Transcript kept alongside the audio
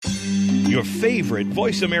Your favorite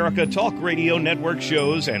Voice America Talk Radio Network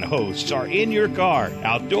shows and hosts are in your car,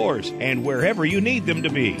 outdoors, and wherever you need them to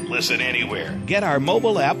be. Listen anywhere. Get our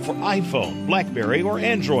mobile app for iPhone, BlackBerry, or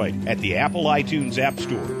Android at the Apple iTunes App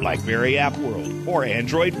Store, BlackBerry App World, or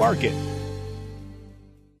Android Market.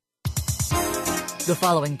 The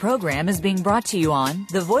following program is being brought to you on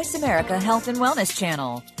the Voice America Health and Wellness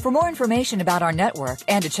Channel. For more information about our network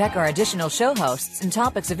and to check our additional show hosts and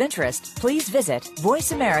topics of interest, please visit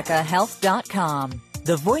voiceamericahealth.com.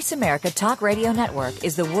 The Voice America Talk Radio Network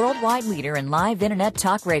is the worldwide leader in live Internet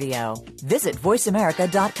talk radio. Visit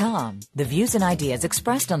voiceamerica.com. The views and ideas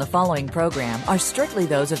expressed on the following program are strictly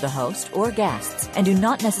those of the host or guests and do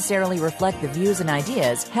not necessarily reflect the views and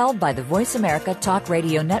ideas held by the Voice America Talk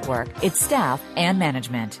Radio Network, its staff, and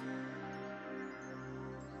management.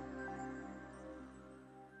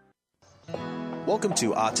 Welcome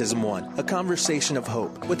to Autism One, a conversation of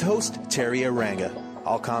hope with host Terry Aranga.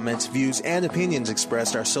 All comments, views, and opinions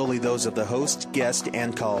expressed are solely those of the host, guest,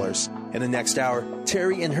 and callers. In the next hour,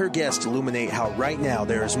 Terry and her guest illuminate how right now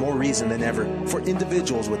there is more reason than ever for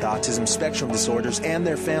individuals with autism spectrum disorders and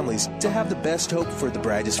their families to have the best hope for the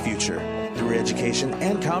brightest future. Through education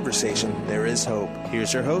and conversation, there is hope.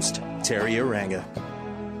 Here's your host, Terry Aranga.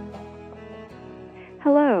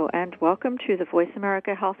 Hello, and welcome to the Voice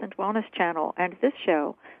America Health and Wellness Channel and this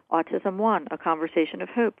show, Autism One, a conversation of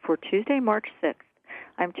hope, for Tuesday, March 6th.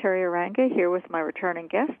 I'm Terry Aranga, here with my returning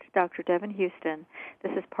guest, Dr. Devin Houston.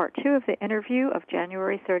 This is part 2 of the interview of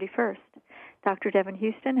January 31st. Dr. Devin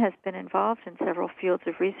Houston has been involved in several fields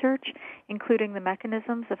of research, including the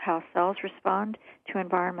mechanisms of how cells respond to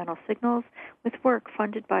environmental signals, with work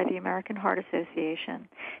funded by the American Heart Association.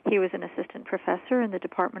 He was an assistant professor in the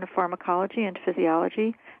Department of Pharmacology and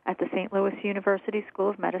Physiology at the St. Louis University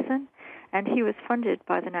School of Medicine, and he was funded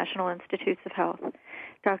by the National Institutes of Health.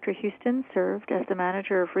 Dr. Houston served as the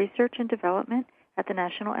manager of research and development at the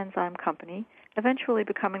National Enzyme Company, eventually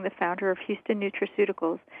becoming the founder of Houston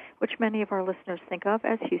Nutraceuticals, which many of our listeners think of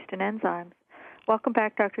as Houston Enzymes. Welcome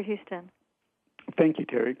back, Dr. Houston. Thank you,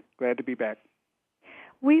 Terry. Glad to be back.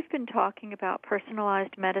 We've been talking about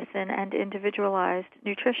personalized medicine and individualized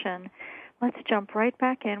nutrition. Let's jump right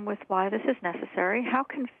back in with why this is necessary. How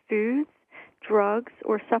can foods, drugs,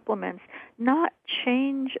 or supplements not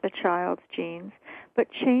change a child's genes,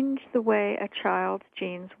 but change the way a child's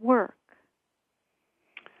genes work?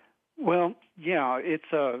 Well, yeah,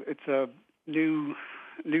 it's a new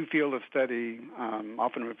field of study,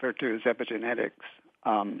 often referred to as epigenetics.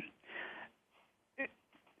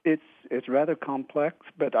 It's rather complex,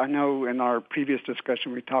 but I know in our previous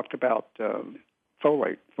discussion we talked about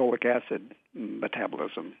folic acid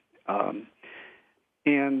metabolism,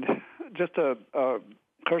 and just a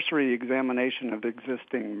cursory examination of the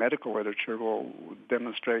existing medical literature will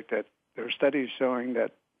demonstrate that there are studies showing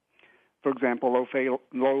that, for example,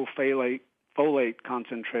 low folate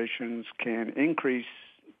concentrations can increase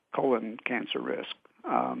colon cancer risk,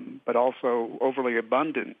 but also overly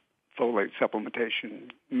abundant folate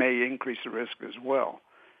supplementation may increase the risk as well.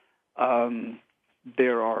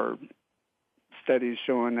 There are studies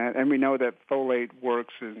showing that, and we know that folate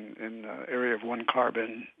works in the area of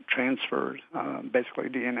one-carbon transfer, basically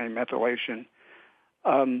DNA methylation.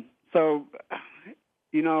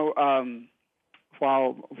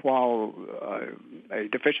 While a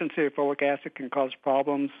deficiency of folic acid can cause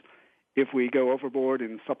problems, if we go overboard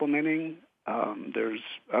in supplementing, there's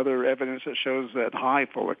other evidence that shows that high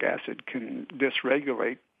folic acid can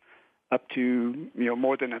dysregulate up to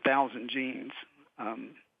more than 1,000 genes.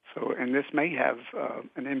 And this may have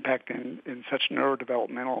an impact in such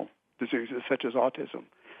neurodevelopmental diseases such as autism.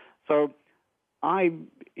 So I,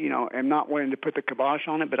 am not wanting to put the kibosh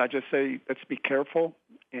on it, but I just say let's be careful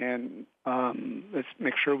and let's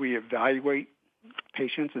make sure we evaluate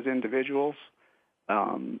patients as individuals,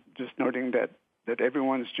 just noting that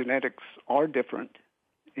everyone's genetics are different,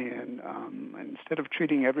 and instead of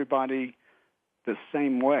treating everybody the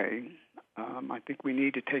same way, I think we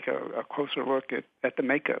need to take a closer look at the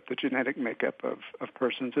makeup, the genetic makeup of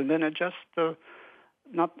persons, and then adjust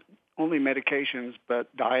not only medications,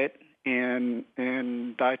 but diet and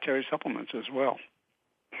dietary supplements as well.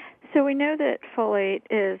 So we know that folate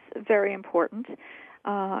is very important,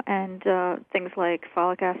 and things like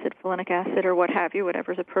folic acid, folinic acid, or what have you,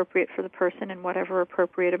 whatever is appropriate for the person in whatever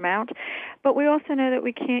appropriate amount. But we also know that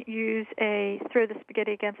we can't use a throw the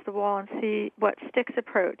spaghetti against the wall and see what sticks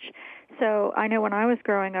approach. So I know when I was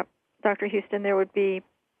growing up, Dr. Houston, there would be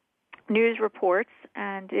news reports,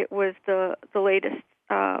 and it was the latest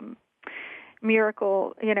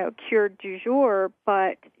miracle, cure du jour,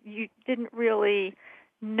 but you didn't really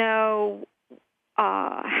know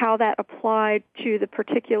how that applied to the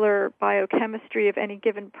particular biochemistry of any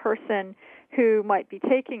given person who might be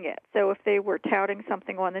taking it. So if they were touting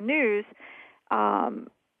something on the news,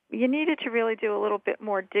 you needed to really do a little bit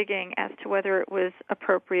more digging as to whether it was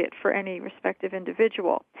appropriate for any respective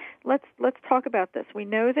individual. Let's talk about this. We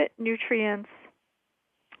know that nutrients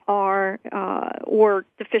are, or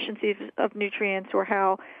deficiencies of nutrients, or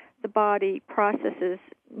how the body processes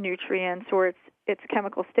nutrients or its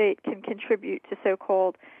chemical state can contribute to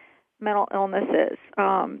so-called mental illnesses.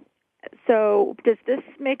 So does this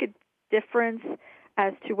make a difference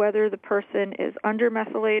as to whether the person is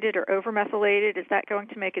undermethylated or overmethylated? Is that going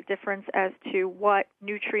to make a difference as to what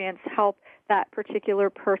nutrients help that particular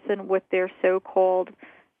person with their so-called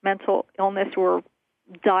mental illness or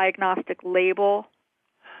diagnostic label?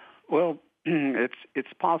 Well,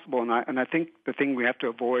 it's possible, and I think the thing we have to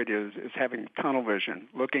avoid is having tunnel vision,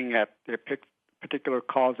 looking at the particular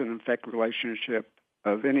cause and effect relationship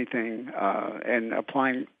of anything and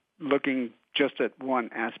looking just at one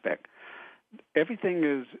aspect.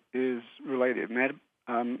 Everything is related.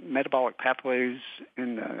 Metabolic pathways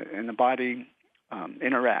in the body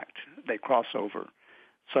interact; they cross over.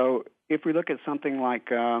 So if we look at something like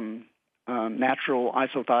natural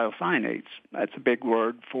isothiocyanates, that's a big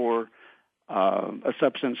word for a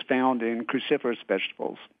substance found in cruciferous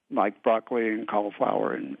vegetables like broccoli and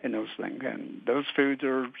cauliflower and those things. And those foods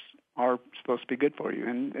are supposed to be good for you,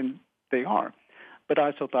 and they are. But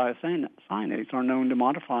isothiocyanates are known to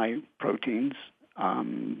modify proteins.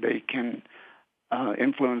 They can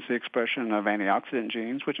influence the expression of antioxidant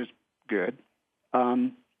genes, which is good.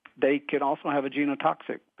 They could also have a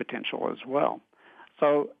genotoxic potential as well.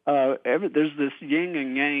 So there's this yin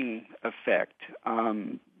and yang effect.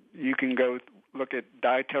 You can go look at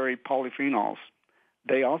dietary polyphenols.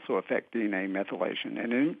 They also affect DNA methylation.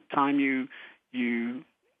 And any time you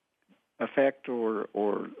affect or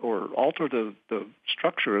alter the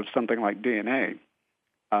structure of something like DNA,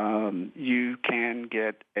 you can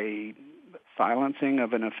get a silencing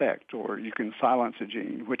of an effect, or you can silence a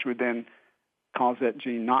gene, which would then cause that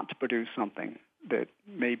gene not to produce something that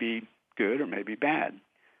may be good or may be bad.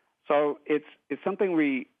 So it's something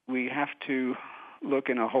we have to look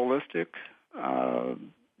in a holistic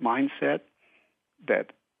mindset,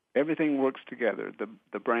 that everything works together.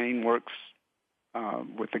 The brain works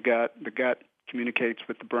with the gut communicates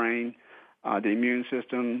with the brain, the immune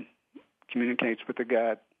system communicates with the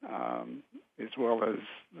gut, as well as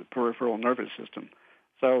the peripheral nervous system.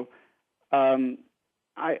 So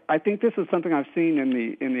I think this is something I've seen in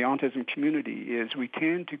the autism community, is we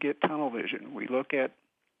tend to get tunnel vision.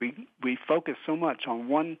 We focus so much on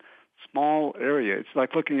one small area. It's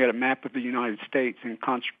like looking at a map of the United States and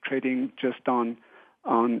concentrating just on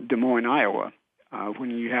Des Moines, Iowa, when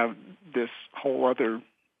you have this whole other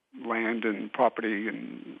land and property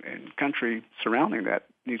and country surrounding that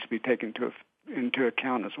needs to be taken into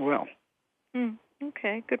account as well.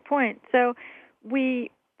 Okay, good point. So we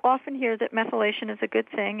often hear that methylation is a good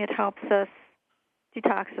thing. It helps us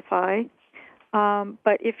detoxify.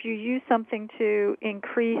 But if you use something to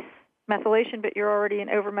increase methylation, but you're already an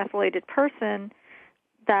overmethylated person,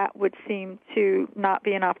 that would seem to not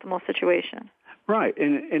be an optimal situation. Right,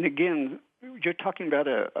 and again, you're talking about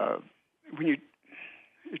when you're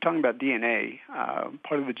talking about DNA,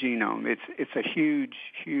 part of the genome. It's a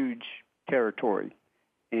huge territory,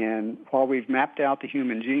 and while we've mapped out the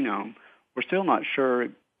human genome, we're still not sure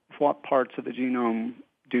what parts of the genome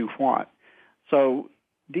do what. So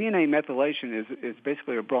DNA methylation is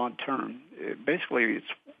basically a broad term. It's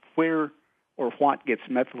where or what gets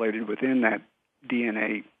methylated within that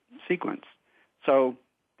DNA sequence. So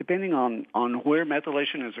depending on where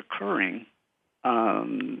methylation is occurring,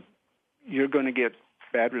 you're going to get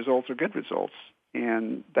bad results or good results.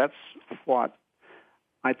 And that's what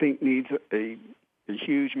I think needs a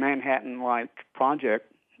huge Manhattan-like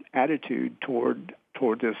project attitude toward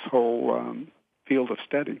this whole field of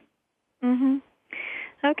study. Mm-hmm.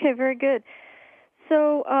 Okay, very good.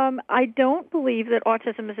 So I don't believe that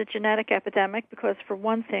autism is a genetic epidemic because, for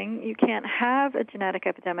one thing, you can't have a genetic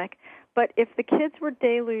epidemic. But if the kids were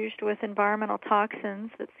deluged with environmental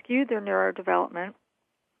toxins that skewed their neurodevelopment,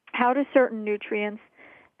 how do certain nutrients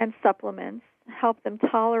and supplements help them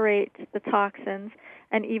tolerate the toxins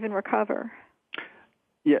and even recover?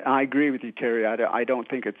 Yeah, I agree with you, Terry. I don't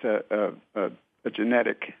think it's a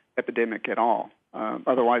genetic epidemic at all.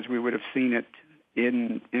 Otherwise, we would have seen it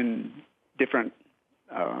in different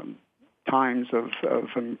times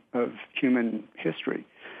of human history.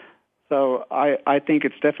 So I think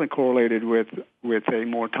it's definitely correlated with a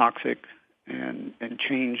more toxic and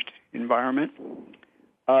changed environment.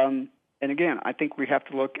 And again, I think we have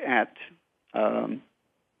to look at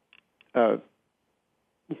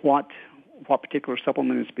what particular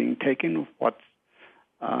supplement is being taken, what's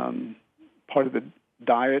part of the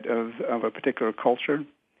diet of a particular culture,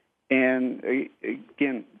 and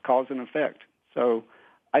again, cause and effect. So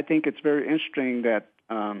I think it's very interesting that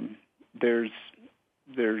there's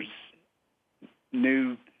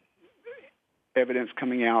new evidence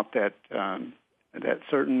coming out that that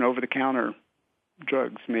certain over-the-counter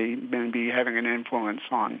drugs may be having an influence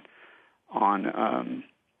on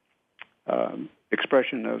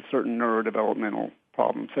expression of certain neurodevelopmental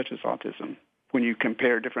problems such as autism. When you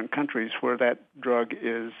compare different countries where that drug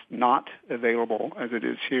is not available as it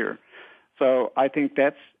is here. So I think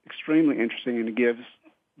that's extremely interesting, and it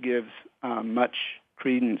gives much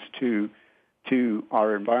credence to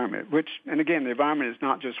our environment, and again, the environment is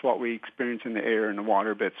not just what we experience in the air and the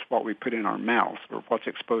water, but it's what we put in our mouths or what's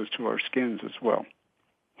exposed to our skins as well.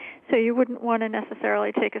 So you wouldn't want to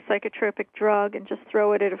necessarily take a psychotropic drug and just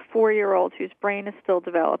throw it at a 4-year-old whose brain is still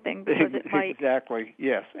developing, because it might... Exactly,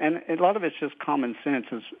 yes. And a lot of it's just common sense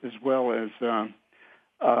as well as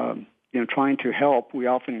trying to help. We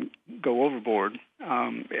often go overboard.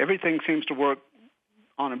 Everything seems to work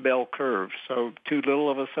on a bell curve, so too little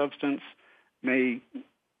of a substance may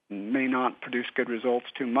not produce good results.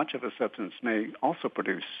 Too much of a substance may also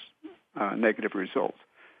produce negative results.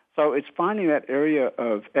 So it's finding that area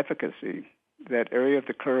of efficacy, that area of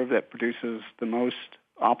the curve that produces the most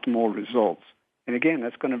optimal results. And again,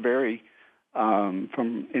 that's going to vary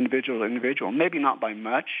from individual to individual. Maybe not by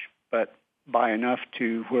much, but by enough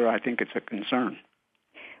to where I think it's a concern.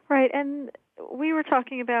 Right, and we were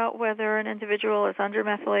talking about whether an individual is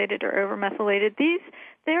undermethylated or overmethylated.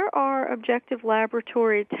 There are objective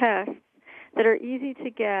laboratory tests that are easy to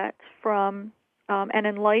get from an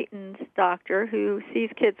enlightened doctor who sees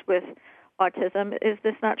kids with autism. Is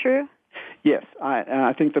this not true? Yes,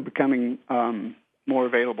 I think they're becoming more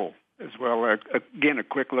available as well. Again, a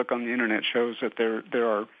quick look on the internet shows that there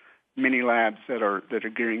are many labs that are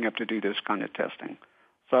gearing up to do this kind of testing.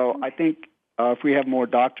 So I think if we have more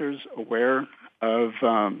doctors aware of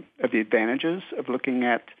the advantages of looking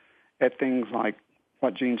at things like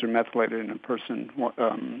what genes are methylated in a person,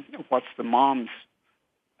 what's the mom's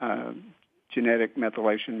genetic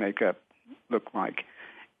methylation makeup look like,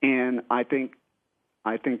 and I think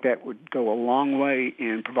that would go a long way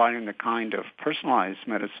in providing the kind of personalized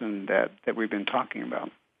medicine that we've been talking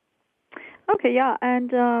about. Okay, yeah,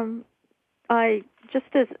 and I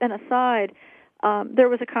just as an aside, there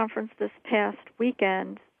was a conference this past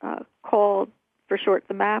weekend called, for short,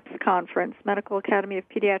 the MAPS Conference, Medical Academy of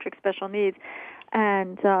Pediatric Special Needs,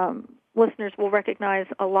 and listeners will recognize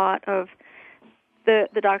a lot of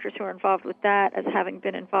the doctors who are involved with that as having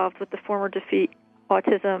been involved with the former Defeat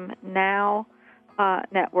Autism Now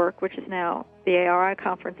network, which is now the ARI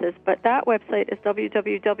conferences. But that website is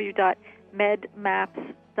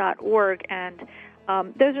www.medmaps.org, and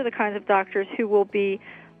those are the kinds of doctors who will be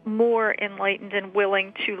more enlightened and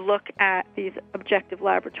willing to look at these objective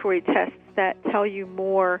laboratory tests that tell you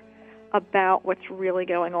more about what's really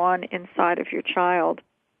going on inside of your child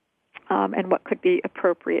and what could be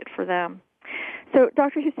appropriate for them. So,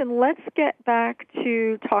 Dr. Houston, let's get back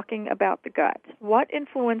to talking about the gut. What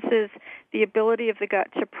influences the ability of the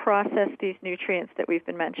gut to process these nutrients that we've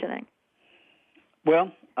been mentioning?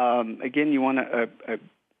 Well, again, you want a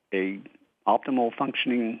optimal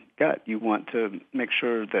functioning gut. You want to make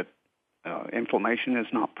sure that inflammation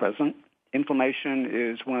is not present. Inflammation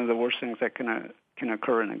is one of the worst things that can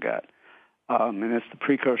occur in the gut, and it's the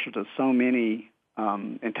precursor to so many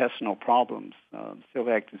intestinal problems,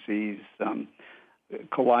 celiac disease,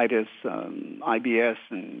 colitis, IBS,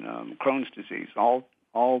 and Crohn's disease. All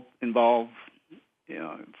involve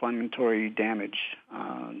inflammatory damage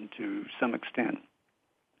to some extent.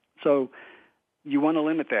 So you want to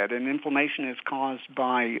limit that, and inflammation is caused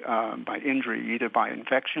by injury, either by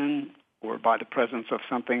infection or by the presence of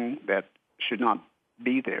something that should not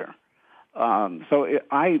be there.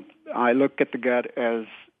 I look at the gut as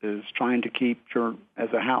trying to keep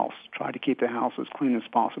as a house, try to keep the house as clean as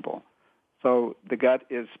possible. So the gut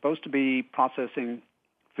is supposed to be processing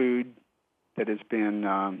food that has been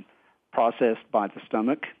processed by the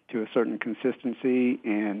stomach to a certain consistency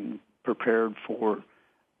and prepared for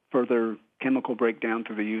further chemical breakdown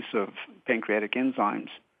through the use of pancreatic enzymes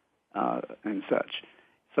and such.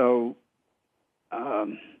 So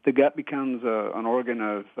the gut becomes an organ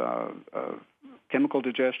of chemical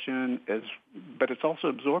digestion, but it's also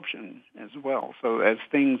absorption as well. So as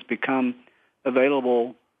things become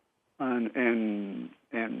available and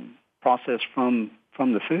processed from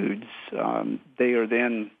the foods, they are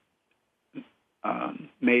then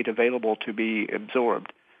made available to be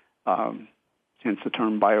absorbed. hence the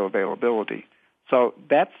term bioavailability. So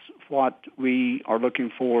that's what we are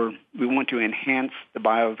looking for. We want to enhance the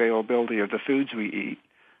bioavailability of the foods we eat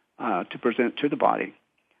to present to the body.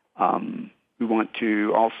 We want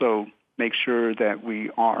to also make sure that we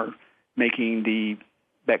are making the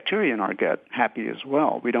bacteria in our gut happy as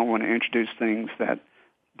well. We don't want to introduce things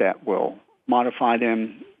that will modify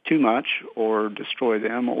them too much or destroy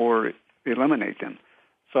them or eliminate them.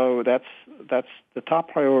 So that's the top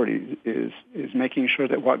priority is making sure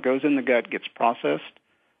that what goes in the gut gets processed.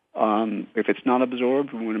 If it's not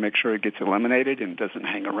absorbed, we want to make sure it gets eliminated and doesn't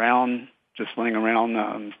hang around, just laying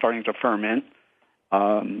around, starting to ferment,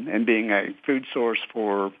 and being a food source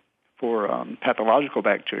for pathological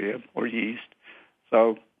bacteria or yeast.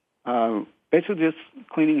 So basically just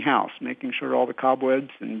cleaning house, making sure all the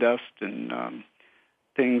cobwebs and dust and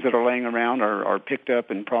things that are laying around are picked up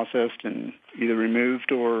and processed and either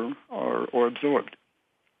removed or absorbed.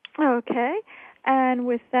 Okay. And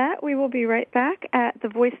with that, we will be right back at the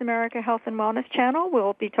Voice America Health and Wellness channel.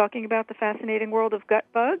 We'll be talking about the fascinating world of gut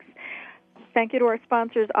bugs. Thank you to our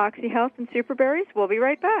sponsors, OxyHealth and Superberries. We'll be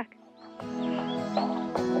right back.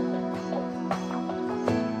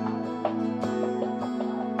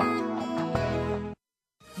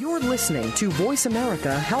 You're listening to Voice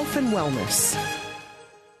America Health and Wellness.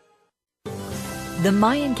 The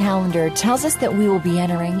Mayan calendar tells us that we will be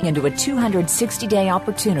entering into a 260-day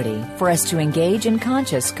opportunity for us to engage in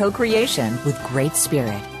conscious co-creation with Great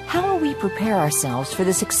Spirit. How will we prepare ourselves for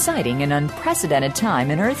this exciting and unprecedented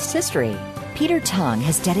time in Earth's history? Peter Tung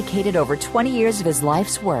has dedicated over 20 years of his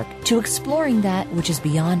life's work to exploring that which is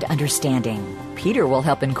beyond understanding. Peter will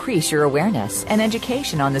help increase your awareness and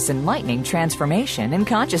education on this enlightening transformation in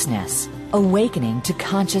consciousness. Awakening to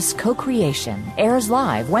Conscious Co-Creation airs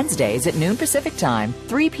live Wednesdays at noon Pacific Time,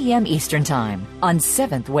 3 p.m. Eastern Time on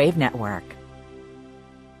 7th Wave Network.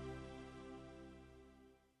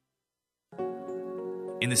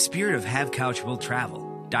 In the spirit of Have Couch Will Travel,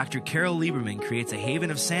 Dr. Carol Lieberman creates a haven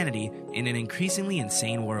of sanity in an increasingly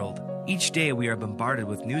insane world. Each day we are bombarded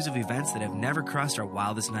with news of events that have never crossed our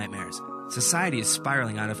wildest nightmares. Society is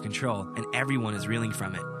spiraling out of control and everyone is reeling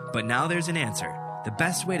from it. But now there's an answer. The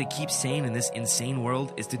best way to keep sane in this insane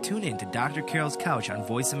world is to tune in to Dr. Carol's Couch on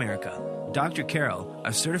Voice America. Dr. Carol,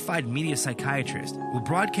 a certified media psychiatrist, will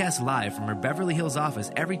broadcast live from her Beverly Hills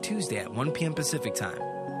office every Tuesday at 1 p.m. Pacific Time.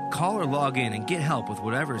 Call or log in and get help with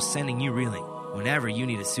whatever is sending you reeling, whenever you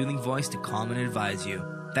need a soothing voice to calm and advise you.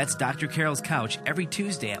 That's Dr. Carol's Couch every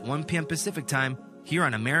Tuesday at 1 p.m. Pacific Time here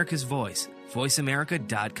on America's Voice,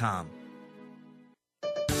 voiceamerica.com.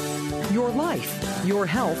 Your life, your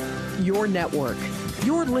health, your network.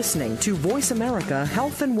 You're listening to Voice America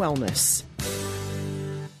Health and Wellness.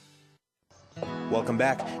 Welcome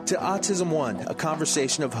back to Autism One, a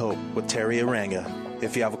conversation of hope with Terry Aranga.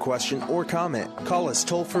 If you have a question or comment, call us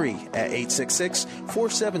toll-free at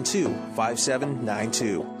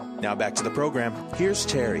 866-472-5792. Now back to the program. Here's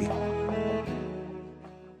Terry.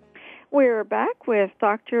 We're back with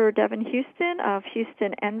Dr. Devin Houston of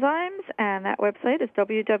Houston Enzymes, and that website is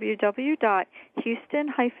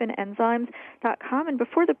www.houston-enzymes.com. And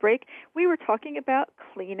before the break, we were talking about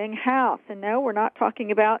cleaning house. And no, we're not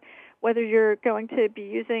talking about whether you're going to be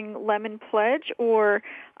using Lemon Pledge or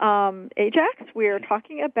Ajax. We're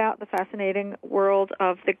talking about the fascinating world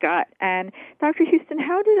of the gut. And Dr. Houston,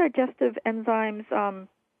 how do digestive enzymes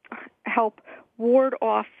help ward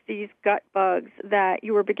off these gut bugs that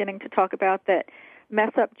you were beginning to talk about that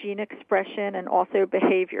mess up gene expression and also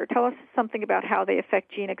behavior? Tell us something about how they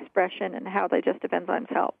affect gene expression and how digestive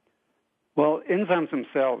enzymes help. Well, enzymes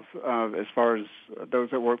themselves, as far as those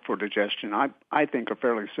that work for digestion, I think are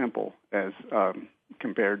fairly simple as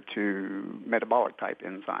compared to metabolic-type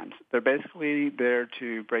enzymes. They're basically there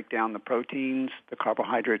to break down the proteins, the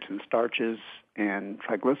carbohydrates and starches, and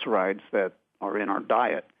triglycerides that are in our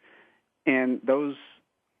diet. And those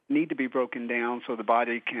need to be broken down so the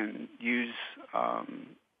body can use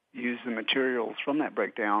the materials from that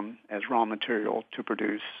breakdown as raw material to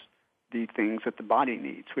produce the things that the body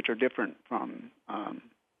needs, which are different from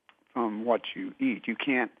what you eat. You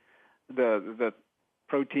can't the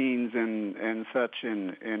proteins and such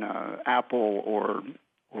in an apple or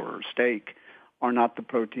steak are not the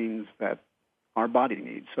proteins that our body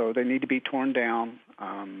needs. So they need to be torn down,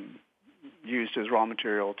 used as raw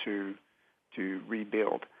material to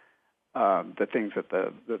rebuild the things that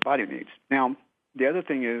the body needs. Now, the other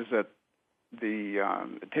thing is that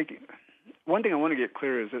one thing I want to get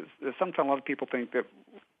clear is that sometimes a lot of people think that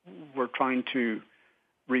we're trying to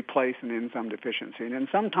replace an enzyme deficiency, and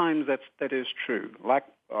sometimes that is true.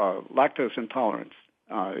 Lactose intolerance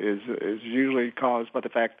is usually caused by the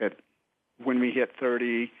fact that when we hit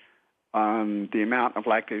 30, the amount of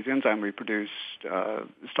lactase enzyme we produce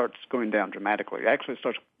starts going down dramatically. Actually, it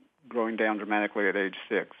starts going down dramatically at age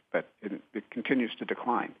 6, but it continues to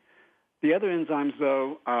decline. The other enzymes,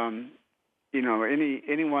 though, any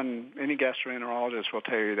gastroenterologist will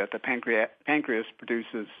tell you that the pancreas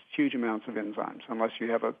produces huge amounts of enzymes unless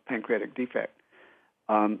you have a pancreatic defect.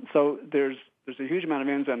 So there's a huge amount of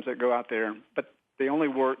enzymes that go out there, but they only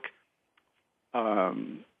work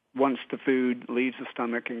once the food leaves the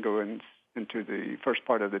stomach and go into the first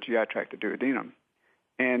part of the GI tract, the duodenum,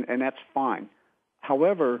 and that's fine.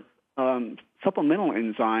 However, supplemental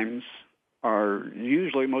enzymes are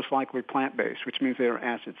usually most likely plant-based, which means they are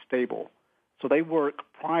acid stable. So they will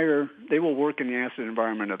work in the acid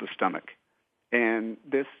environment of the stomach. And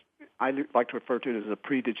this, I like to refer to it as a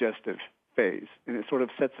pre-digestive phase. And it sort of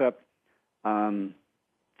sets up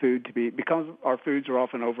food to be, because our foods are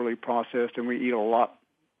often overly processed and we eat a lot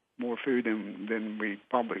more food than we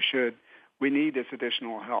probably should, we need this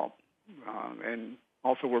additional help. And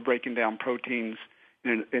also we're breaking down proteins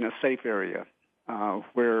in a safe area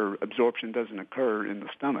where absorption doesn't occur in the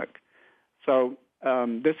stomach. So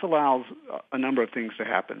this allows a number of things to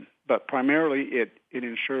happen, but primarily it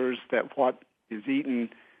ensures that what is eaten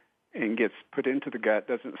and gets put into the gut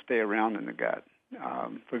doesn't stay around in the gut.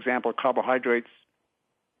 For example, carbohydrates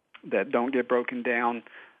that don't get broken down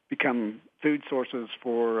become food sources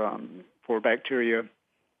for bacteria.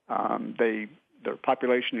 Their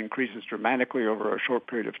population increases dramatically over a short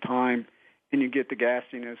period of time, and you get the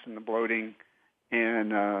gasiness and the bloating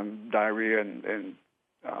and diarrhea and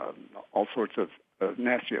all sorts of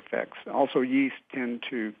nasty effects. Also, yeast tend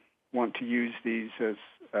to want to use these as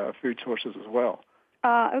food sources as well.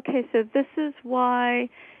 Okay, so this is why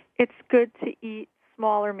it's good to eat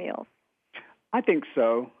smaller meals. I think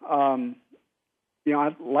so.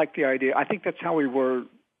 I like the idea. I think that's how we were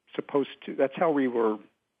supposed to. That's how we were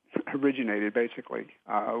originated, basically.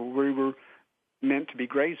 We were meant to be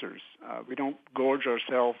grazers. We don't gorge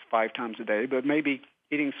ourselves 5 times a day, but maybe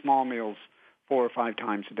eating small meals 4 or 5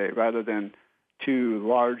 times a day rather than 2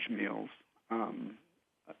 large meals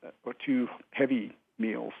or 2 heavy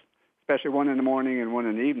meals, especially one in the morning and one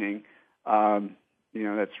in the evening.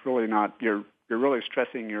 That's really not. You're really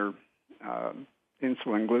stressing your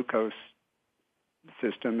insulin glucose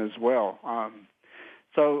system as well.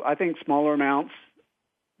 So I think smaller amounts,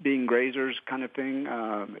 being grazers kind of thing,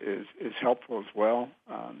 is helpful as well.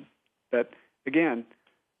 But again,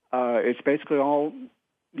 it's basically all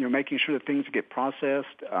making sure that things get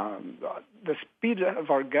processed. The speed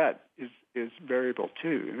of our gut is variable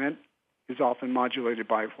too, and that is often modulated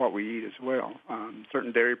by what we eat as well.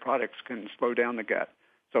 Certain dairy products can slow down the gut,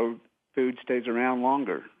 so food stays around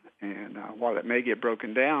longer. And while it may get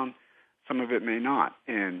broken down, some of it may not,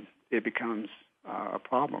 and it becomes a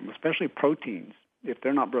problem, especially proteins. If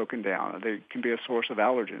they're not broken down, they can be a source of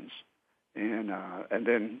allergens. And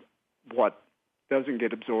then what doesn't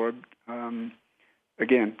get absorbed,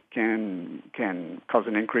 again, can cause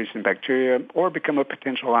an increase in bacteria or become a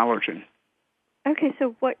potential allergen. Okay,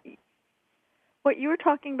 so what you were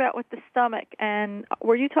talking about with the stomach, and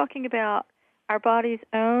were you talking about our body's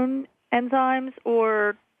own enzymes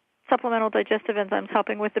or supplemental digestive enzymes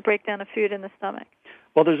helping with the breakdown of food in the stomach?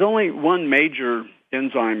 Well, there's only one major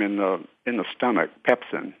enzyme in the stomach,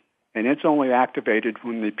 pepsin, and it's only activated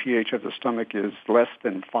when the pH of the stomach is less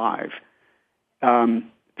than 5.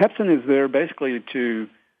 Pepsin is there basically to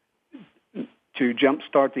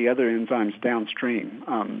jumpstart the other enzymes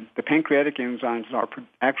downstream. The pancreatic enzymes are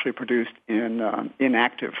actually produced in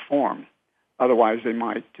inactive form. Otherwise, they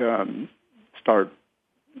might start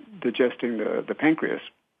digesting the pancreas,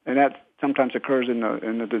 and that sometimes occurs in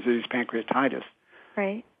the disease pancreatitis.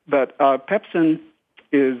 Right. But pepsin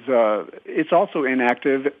is it's also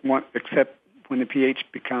inactive, except when the pH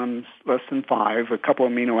becomes less than 5. A couple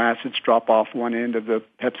of amino acids drop off one end of the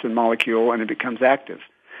pepsin molecule, and it becomes active.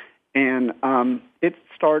 And it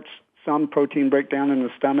starts some protein breakdown in the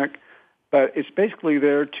stomach, but it's basically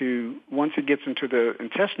there to, once it gets into the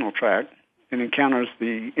intestinal tract and encounters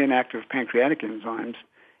the inactive pancreatic enzymes,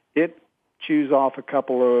 it chews off a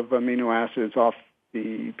couple of amino acids off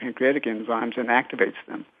the pancreatic enzymes and activates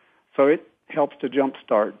them. So it helps to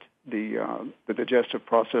jumpstart the digestive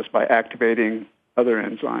process by activating other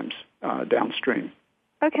enzymes downstream.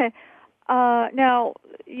 Okay. Now,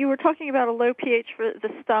 you were talking about a low pH for the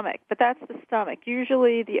stomach, but that's the stomach.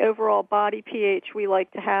 Usually the overall body pH we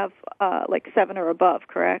like to have like 7 or above,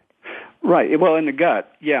 correct? Right. Well, in the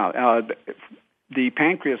gut, yeah. The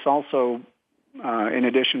pancreas also, in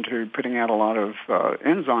addition to putting out a lot of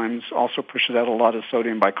enzymes, also pushes out a lot of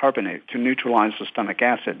sodium bicarbonate to neutralize the stomach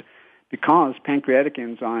acid, because pancreatic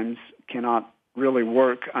enzymes cannot really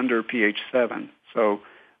work under pH 7. So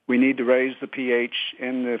we need to raise the pH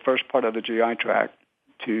in the first part of the GI tract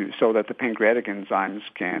so that the pancreatic enzymes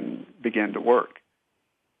can begin to work.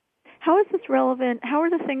 How is this relevant? How are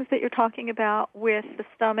the things that you're talking about with the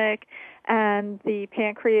stomach and the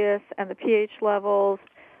pancreas and the pH levels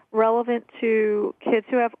relevant to kids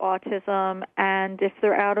who have autism? And if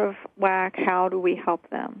they're out of whack, how do we help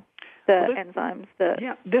them? Enzymes.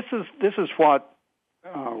 This is what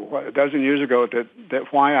a dozen years ago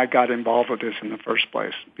that why I got involved with this in the first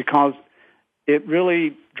place, because it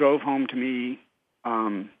really drove home to me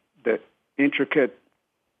the intricate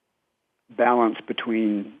balance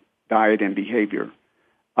between diet and behavior.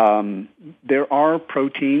 There are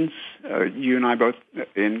proteins, you and I both,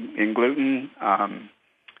 in gluten.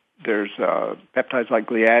 There's peptides like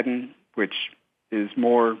gliadin, which is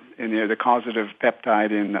more in the causative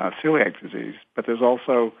peptide in celiac disease. But there's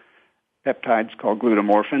also peptides called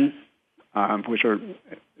glutamorphin, which are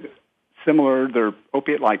similar. They're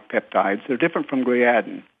opiate-like peptides. They're different from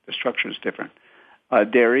gliadin. The structure is different.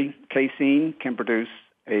 Dairy, casein, can produce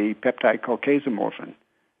a peptide called casomorphin.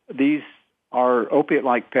 These are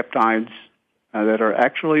opiate-like peptides that are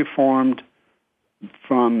actually formed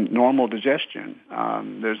from normal digestion.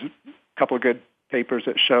 There's a couple of good papers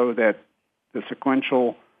that show that the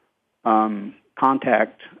sequential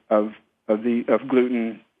contact of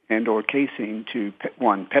gluten and or casein to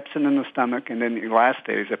pepsin in the stomach, and then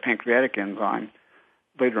elastase, a pancreatic enzyme,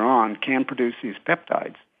 later on can produce these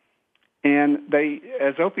peptides. And they,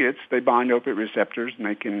 as opiates, they bind opiate receptors and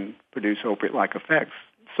they can produce opiate-like effects,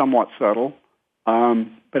 somewhat subtle.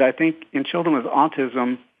 But I think in children with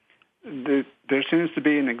autism, there seems to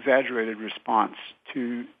be an exaggerated response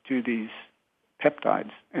to these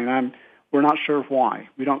peptides, and we're not sure why.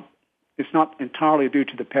 It's not entirely due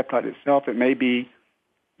to the peptide itself. It may be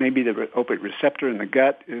the opiate receptor in the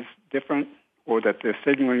gut is different, or that the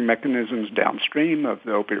signaling mechanisms downstream of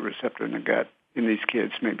the opiate receptor in the gut in these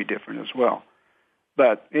kids may be different as well.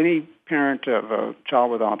 But any parent of a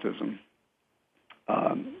child with autism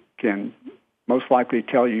can most likely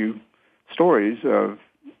tell you stories of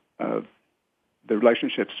the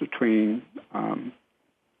relationships between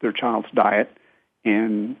their child's diet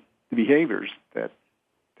and the behaviors that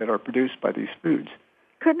are produced by these foods.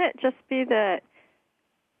 Couldn't it just be that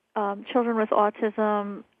children with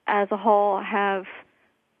autism as a whole have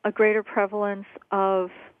a greater prevalence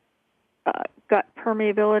of gut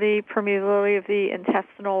permeability of the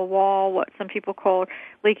intestinal wall, what some people call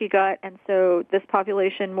leaky gut, and so this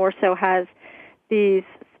population more so has these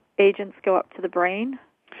agents go up to the brain?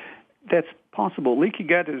 That's possible. Leaky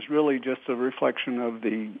gut is really just a reflection of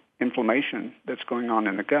the inflammation that's going on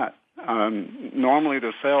in the gut. Normally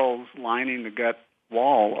the cells lining the gut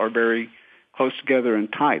wall are very close together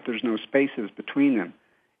and tight. There's no spaces between them.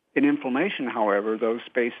 In inflammation, however, those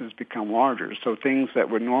spaces become larger. So things that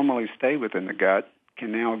would normally stay within the gut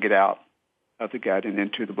can now get out of the gut and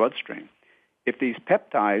into the bloodstream. If these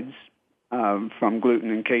peptides from gluten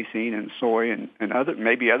and casein and soy and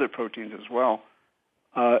maybe other proteins as well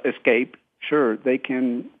escape, sure, they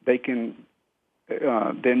can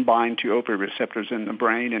then bind to opioid receptors in the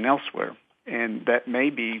brain and elsewhere. And that may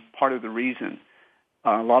be part of the reason.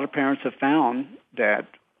 A lot of parents have found that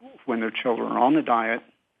when their children are on the diet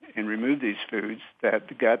and remove these foods, that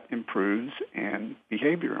the gut improves and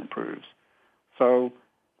behavior improves. So,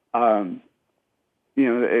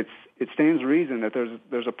 it stands to reason that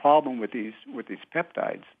there's a problem with these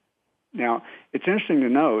peptides. Now, it's interesting to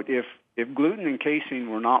note if gluten and casein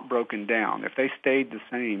were not broken down, if they stayed the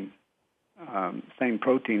same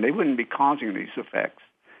protein, they wouldn't be causing these effects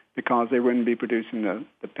because they wouldn't be producing the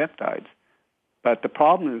peptides. But the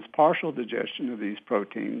problem is partial digestion of these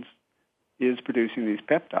proteins is producing these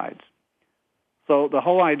peptides. So the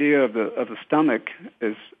whole idea of the stomach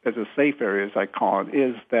as a safe area, as I call it,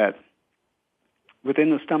 is that within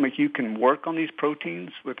the stomach you can work on these proteins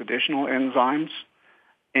with additional enzymes.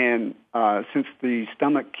 And since the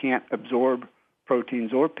stomach can't absorb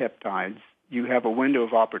proteins or peptides, you have a window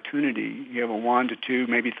of opportunity. You have a 1 to 2,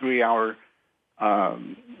 maybe 3 hour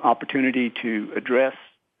opportunity to address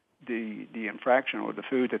the infraction or the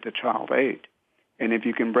food that the child ate. And if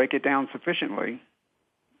you can break it down sufficiently,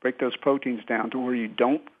 break those proteins down to where you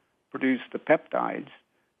don't produce the peptides,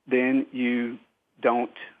 then you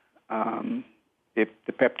don't, if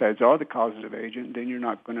the peptides are the causative agent, then you're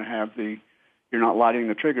not lighting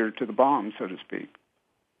the trigger to the bomb, so to speak.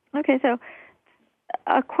 Okay, so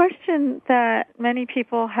a question that many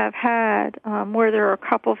people have had, where there are a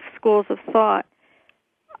couple of schools of thought,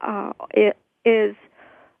 I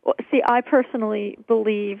personally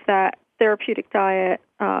believe that therapeutic diet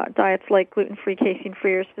diets like gluten-free,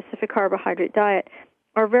 casein-free, or specific carbohydrate diet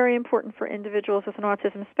are very important for individuals with an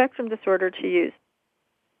autism spectrum disorder to use.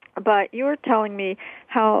 But you were telling me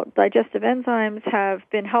how digestive enzymes have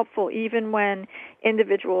been helpful even when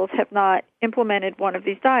individuals have not implemented one of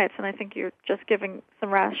these diets. And I think you're just giving some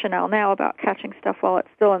rationale now about catching stuff while it's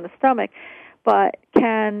still in the stomach. But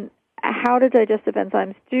how do digestive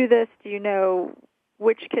enzymes do this? Do you know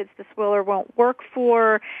which kids this will or won't work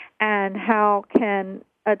for? And how can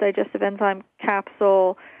a digestive enzyme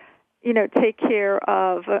capsule, take care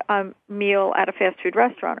of a meal at a fast food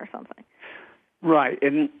restaurant or something? Right,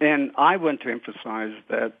 and I want to emphasize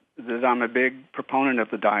that I'm a big proponent of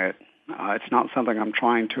the diet. It's not something I'm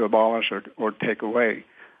trying to abolish or take away,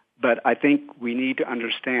 but I think we need to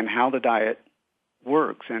understand how the diet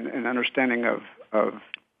works and an understanding of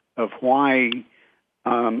why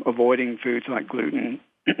avoiding foods like gluten,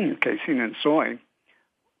 casein, and soy,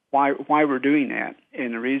 why we're doing that,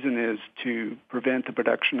 and the reason is to prevent the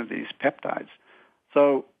production of these peptides.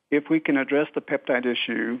 So if we can address the peptide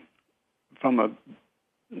issue from a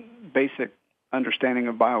basic understanding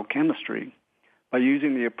of biochemistry by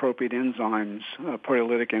using the appropriate enzymes,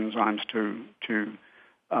 proteolytic enzymes to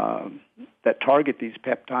that target these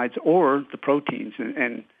peptides or the proteins,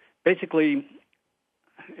 and basically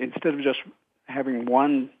instead of just having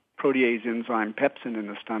one protease enzyme, pepsin, in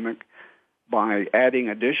the stomach, by adding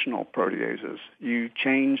additional proteases, you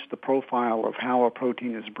change the profile of how a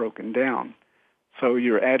protein is broken down. So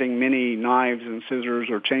you're adding many knives and scissors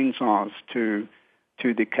or chainsaws to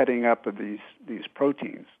the cutting up of these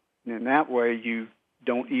proteins. And in that way, you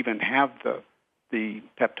don't even have the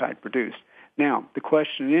peptide produced. Now, the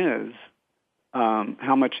question is,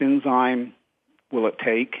 how much enzyme will it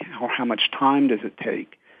take, or how much time does it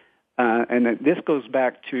take? And this goes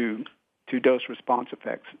back to dose-response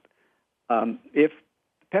effects. If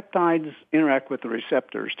peptides interact with the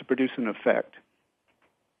receptors to produce an effect,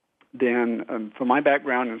 then from my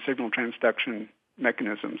background in signal transduction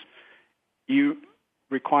mechanisms, you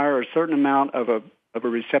require a certain amount of a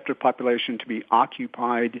receptor population to be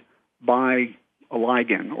occupied by a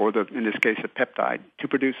ligand, or in this case a peptide, to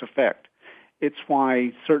produce effect. It's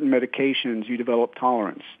why certain medications you develop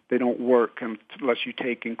tolerance. They don't work unless you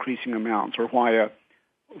take increasing amounts, or why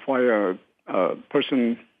a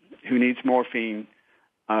person who needs morphine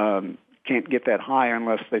can't get that high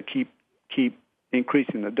unless they keep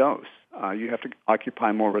increasing the dose. You have to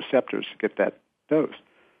occupy more receptors to get that dose.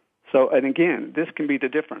 So, and again, this can be the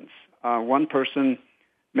difference. One child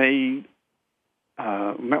may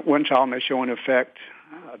show an effect,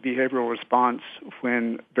 a behavioral response,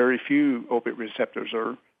 when very few opiate receptors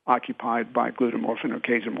are occupied by glutamorphin or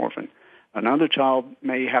casomorphin. Another child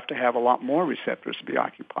may have to have a lot more receptors to be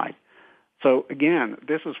occupied. So again,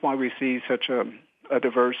 this is why we see such a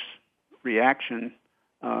diverse reaction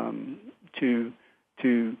to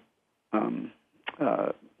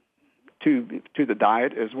the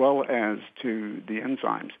diet as well as to the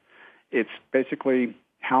enzymes. It's basically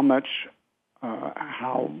how much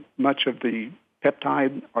of the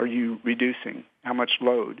peptide are you reducing, how much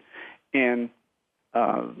load, and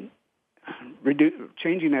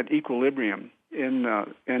changing that equilibrium in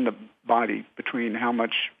the body between how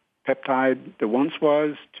much peptide there once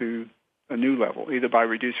was to a new level, either by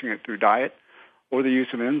reducing it through diet or the use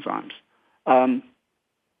of enzymes. And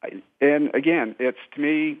again, to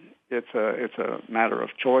me, it's a matter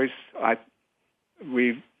of choice. I'm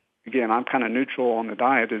kind of neutral on the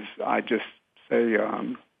diet. I just say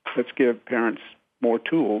let's give parents more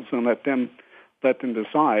tools and let them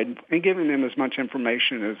decide, and giving them as much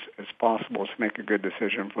information as possible to make a good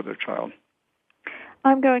decision for their child.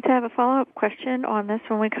 I'm going to have a follow-up question on this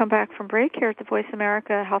when we come back from break here at the Voice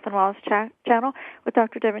America Health and Wellness channel with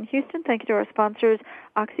Dr. Devin Houston. Thank you to our sponsors,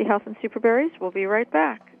 Oxy Health and Superberries. We'll be right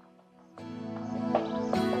back.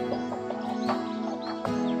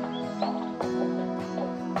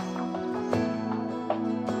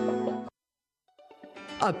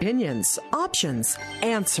 Opinions, options,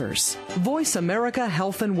 answers. Voice America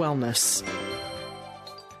Health and Wellness.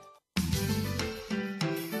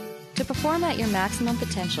 To perform at your maximum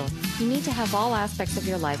potential, you need to have all aspects of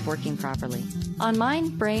your life working properly. On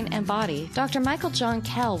Mind, Brain, and Body, Dr. Michael John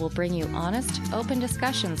Kell will bring you honest, open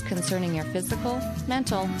discussions concerning your physical,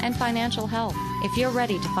 mental, and financial health. If you're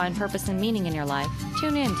ready to find purpose and meaning in your life,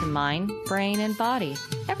 tune in to Mind, Brain, and Body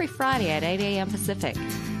every Friday at 8 a.m. Pacific.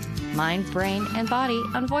 Mind, Brain, and Body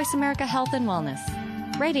on Voice America Health and Wellness.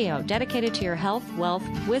 Radio dedicated to your health, wealth,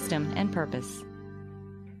 wisdom, and purpose.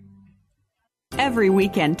 Every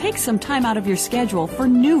weekend, take some time out of your schedule for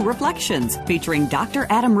New Reflections, featuring Dr.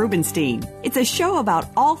 Adam Rubenstein. It's a show about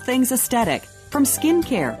all things aesthetic, from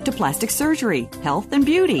skincare to plastic surgery, health and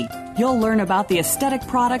beauty. You'll learn about the aesthetic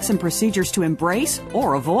products and procedures to embrace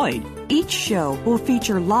or avoid. Each show will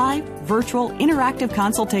feature live, virtual, interactive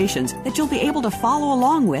consultations that you'll be able to follow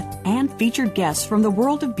along with and featured guests from the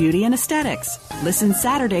world of beauty and aesthetics. Listen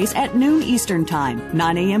Saturdays at noon Eastern Time,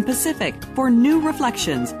 9 a.m. Pacific for New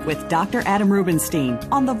Reflections with Dr. Adam Rubenstein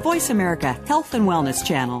on the Voice America Health and Wellness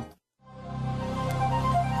Channel.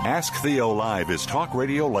 Ask Theo Live is talk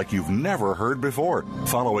radio like you've never heard before.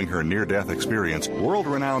 Following her near-death experience,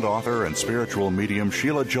 world-renowned author and spiritual medium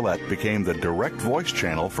Sheila Gillette became the direct voice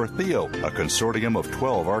channel for Theo, a consortium of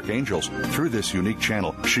 12 archangels. Through this unique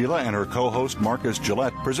channel, Sheila and her co-host Marcus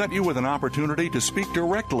Gillette present you with an opportunity to speak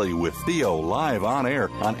directly with Theo live on air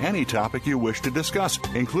on any topic you wish to discuss,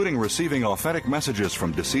 including receiving authentic messages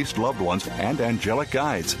from deceased loved ones and angelic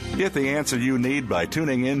guides. Get the answer you need by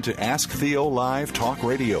tuning in to Ask Theo Live Talk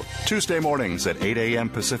Radio. Tuesday mornings at 8 a.m.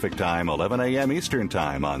 Pacific Time, 11 a.m. Eastern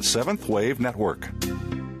Time on 7th Wave Network.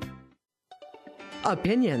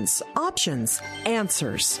 Opinions, options,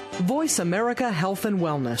 answers. Voice America Health and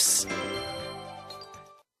Wellness.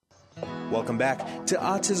 Welcome back to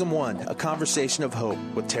Autism One, a conversation of hope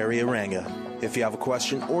with Terry Aranga. If you have a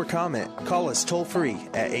question or comment, call us toll-free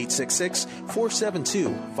at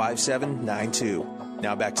 866-472-5792.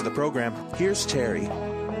 Now back to the program. Here's Terry.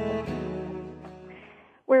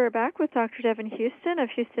 We're back with Dr. Devin Houston of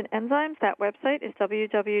Houston Enzymes. That website is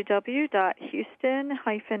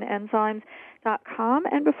www.houston-enzymes.com.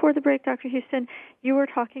 And before the break, Dr. Houston, you were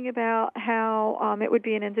talking about how it would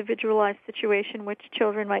be an individualized situation, which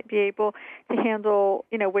children might be able to handle,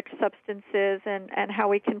 which substances, and how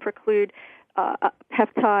we can preclude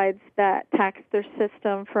peptides that tax their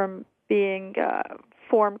system from being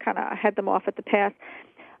formed, kind of head them off at the pass.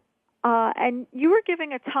 And you were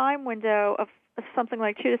giving a time window of something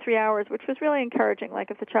like 2 to 3 hours, which was really encouraging. Like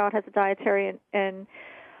if the child has a dietary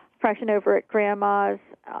infraction over at grandma's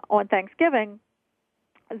on Thanksgiving,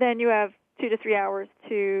 then you have 2 to 3 hours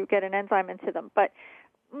to get an enzyme into them. But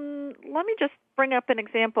let me just bring up an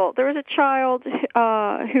example. There was a child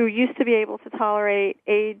who used to be able to tolerate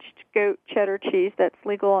aged goat cheddar cheese that's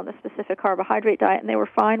legal on the specific carbohydrate diet, and they were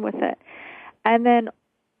fine with it. And then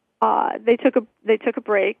they took a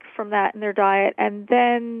break from that in their diet, and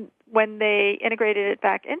then when they integrated it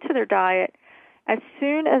back into their diet, as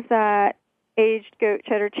soon as that aged goat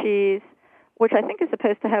cheddar cheese, which I think is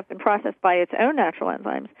supposed to have been processed by its own natural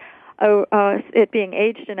enzymes, it being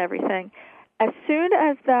aged and everything, as soon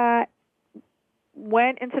as that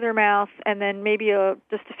went into their mouth and then maybe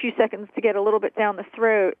just a few seconds to get a little bit down the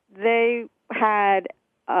throat, they had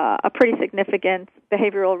a pretty significant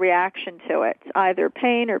behavioral reaction to it, either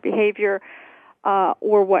pain or behavior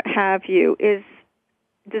or what have you.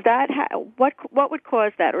 Does that what would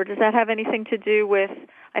cause that, or does that have anything to do with?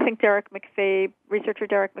 I think researcher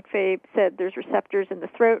Derek McFabe said there's receptors in the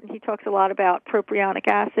throat, and he talks a lot about propionic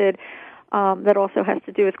acid that also has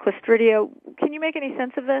to do with Clostridia. Can you make any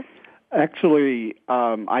sense of this? Actually,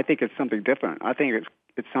 I think it's something different. I think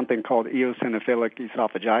it's something called eosinophilic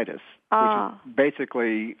esophagitis, which is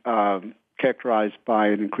basically characterized by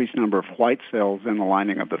an increased number of white cells in the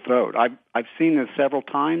lining of the throat. I've seen this several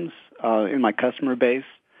times in my customer base,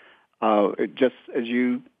 just as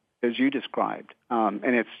you described,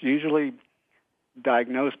 and it's usually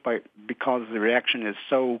diagnosed because the reaction is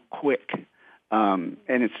so quick, and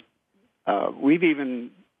it's we've even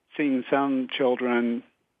seen some children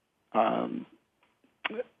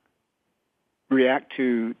react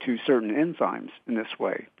to certain enzymes in this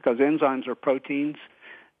way, because enzymes are proteins.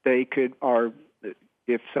 They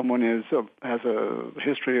if someone has a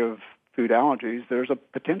history of food allergies, there's a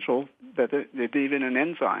potential that even an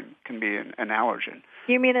enzyme can be an allergen.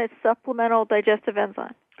 You mean a supplemental digestive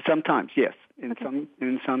enzyme? Sometimes, yes. In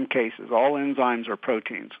some cases, all enzymes are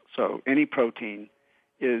proteins, so any protein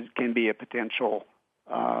can be a potential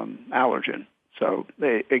allergen. So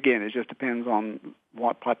again, it just depends on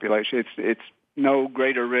what population. It's no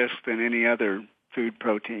greater risk than any other food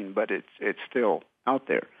protein, but it's still out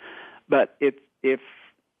there. But if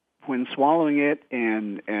when swallowing it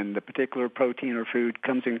and the particular protein or food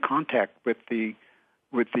comes in contact with the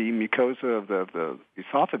mucosa of the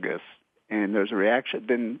esophagus and there's a reaction,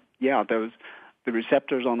 then the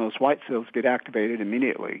receptors on those white cells get activated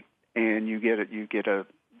immediately, and you get either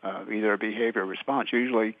a behavior response,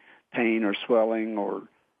 usually pain or swelling or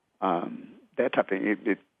that type of thing.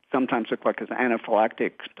 It sometimes looks like an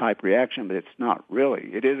anaphylactic type reaction, but it's not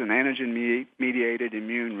really. It is an antigen-mediated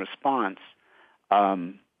immune response,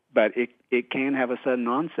 but it can have a sudden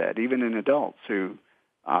onset, even in adults who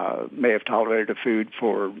may have tolerated a food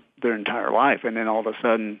for their entire life, and then all of a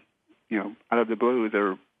sudden, out of the blue,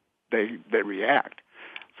 they react.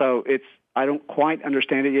 So I don't quite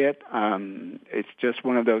understand it yet. It's just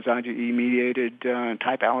one of those IgE-mediated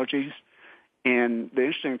type allergies. And the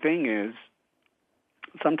interesting thing is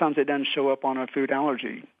sometimes it doesn't show up on a food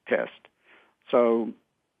allergy test. So,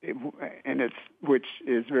 which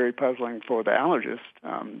is very puzzling for the allergist.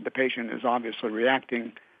 The patient is obviously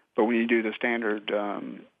reacting, but when you do the standard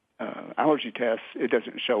allergy test, it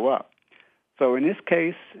doesn't show up. So in this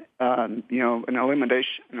case, an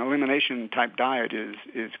elimination type diet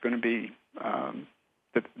is going to be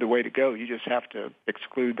the way to go. You just have to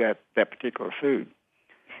exclude that particular food.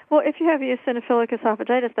 Well, if you have eosinophilic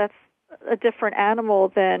esophagitis, that's a different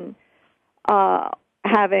animal than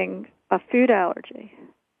having a food allergy,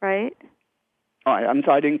 right? I'm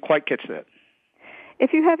sorry, I didn't quite catch that.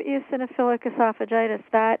 If you have eosinophilic esophagitis,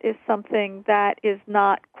 that is something that is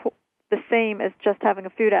not the same as just having a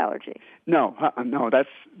food allergy. No.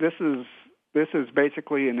 This is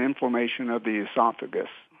basically an inflammation of the esophagus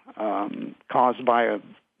caused by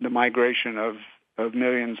the migration of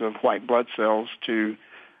millions of white blood cells to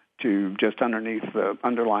just underneath the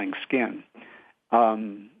underlying skin.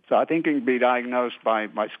 So I think it can be diagnosed by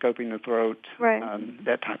scoping the throat, right.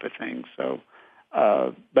 That type of thing. So,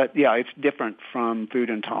 but yeah, it's different from food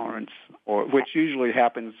intolerance, which usually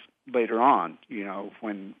happens later on.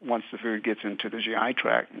 Once the food gets into the GI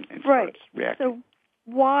tract and starts reacting. So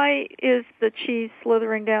why is the cheese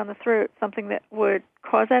slithering down the throat something that would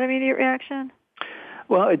cause that immediate reaction?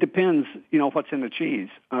 Well, it depends. What's in the cheese.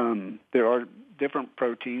 There are different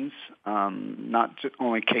proteins, not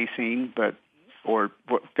only casein, or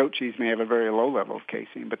goat cheese may have a very low level of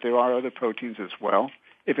casein, but there are other proteins as well.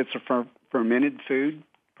 If it's a fermented food,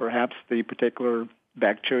 perhaps the particular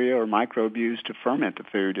bacteria or microbe used to ferment the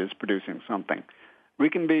food is producing something. We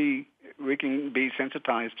can be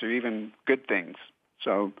sensitized to even good things.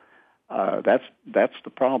 So that's the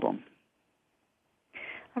problem.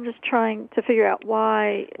 I'm just trying to figure out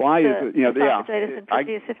why is it,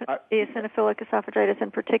 eosinophilic esophagitis in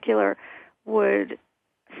particular would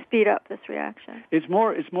speed up this reaction. It's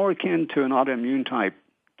more akin to an autoimmune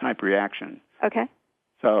type reaction. Okay.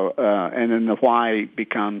 So and then the why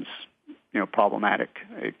becomes problematic.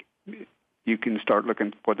 You can start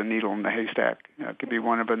looking for the needle in the haystack. It could be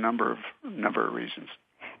one of a number of reasons.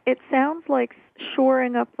 It sounds like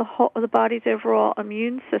shoring up the body's overall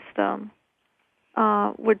immune system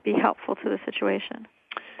would be helpful to the situation.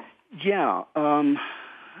 Yeah, and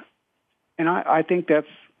I think that's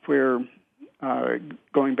where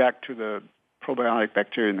going back to the probiotic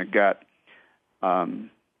bacteria in the gut,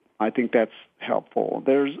 I think that's helpful.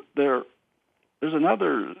 There's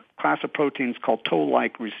another class of proteins called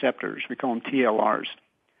toll-like receptors. We call them TLRs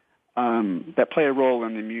that play a role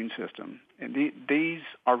in the immune system. And these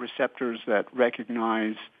are receptors that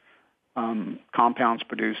recognize compounds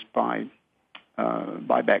produced by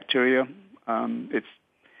bacteria. It's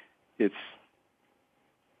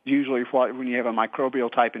usually when you have a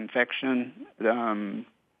microbial type infection, the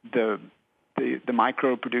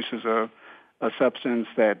microbe produces a substance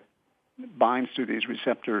that binds to these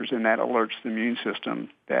receptors, and that alerts the immune system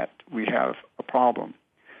that we have a problem.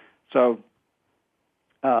 So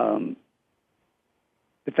the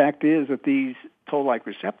fact is that these toll-like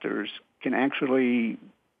receptors can actually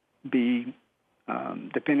be,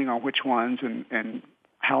 depending on which ones and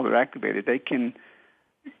how they're activated, they can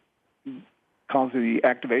cause the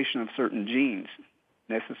activation of certain genes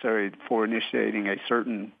necessary for initiating a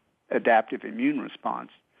certain adaptive immune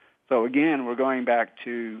response. So again, we're going back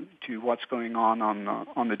to what's going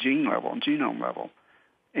on the gene level and genome level,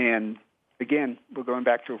 and again, we're going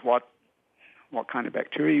back to what kind of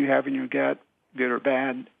bacteria you have in your gut, good or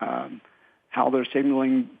bad, how they're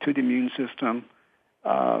signaling to the immune system.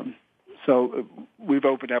 So we've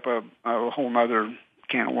opened up a whole other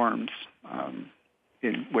can of worms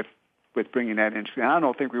with bringing that in. And I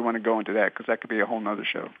don't think we want to go into that because that could be a whole other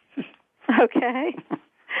show. Okay.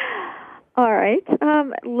 All right.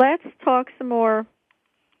 Let's talk some more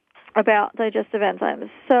about digestive enzymes.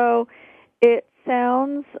 So it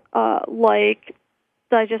sounds like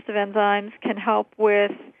digestive enzymes can help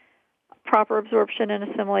with proper absorption and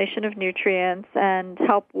assimilation of nutrients and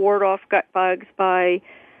help ward off gut bugs by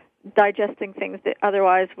digesting things that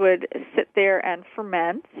otherwise would sit there and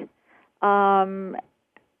ferment.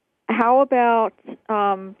 How about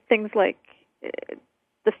things like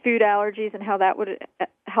the food allergies and how that would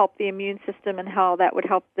help the immune system and how that would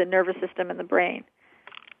help the nervous system and the brain?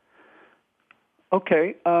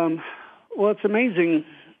 Okay. Well, it's amazing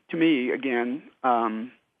to me, again,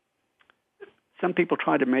 some people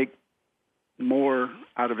try to make more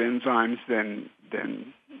out of enzymes than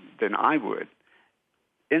I would.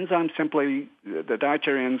 the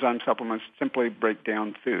dietary enzyme supplements simply break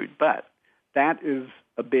down food, but that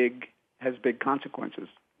has big consequences,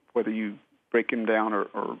 whether you break them down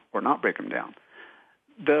or not break them down.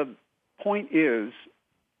 The point is,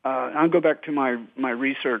 I'll go back to my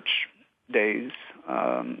research days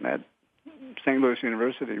at St. Louis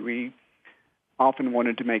University. We often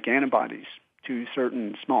wanted to make antibodies to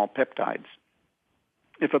certain small peptides.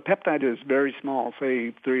 If a peptide is very small,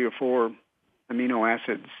 say 3 or 4 amino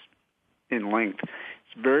acids in length,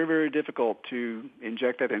 it's very, very difficult to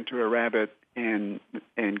inject that into a rabbit and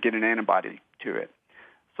get an antibody to it.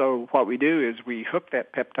 So what we do is we hook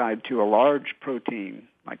that peptide to a large protein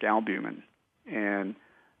like albumin and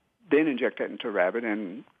then inject that into a rabbit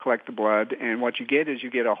and collect the blood. And what you get is you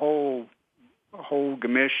get a whole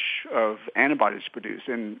gamish of antibodies produced,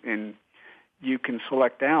 and you can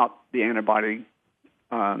select out the antibody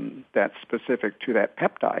that's specific to that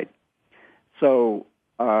peptide. So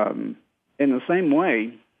in the same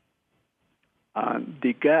way,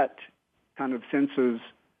 the gut kind of senses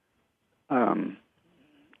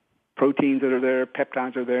proteins that are there,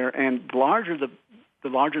 peptides are there, and the larger the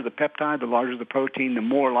peptide, the larger the protein, the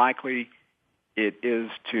more likely it is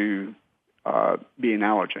to be an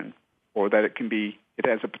allergen, or that it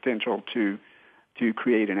has a potential to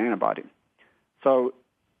create an antibody. So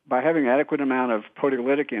by having adequate amount of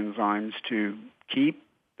proteolytic enzymes to keep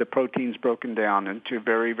the proteins broken down into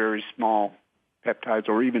very, very small peptides,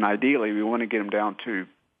 or even ideally we want to get them down to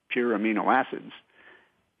pure amino acids.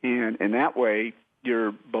 And in that way,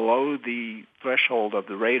 you're below the threshold of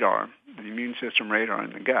the radar, the immune system radar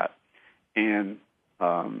in the gut, and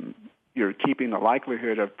you're keeping the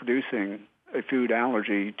likelihood of producing a food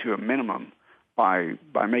allergy to a minimum by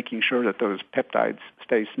making sure that those peptides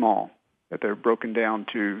stay small, that they're broken down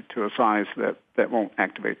to a size that won't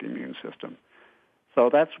activate the immune system. So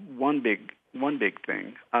that's one big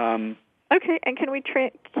thing. Okay, and can we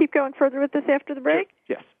keep going further with this after the break?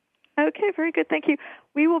 Sure. Yes. Okay, very good. Thank you.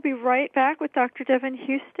 We will be right back with Dr. Devin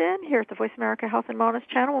Houston here at the Voice America Health and Wellness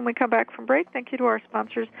Channel when we come back from break. Thank you to our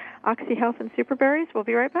sponsors, Oxy Health and Superberries. We'll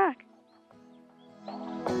be right back.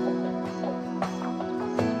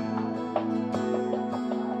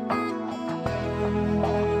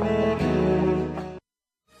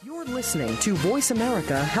 You're listening to Voice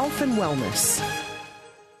America Health and Wellness.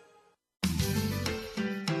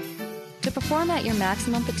 To perform at your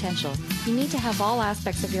maximum potential, you need to have all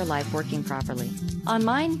aspects of your life working properly. On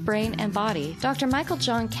Mind, Brain, and Body, Dr. Michael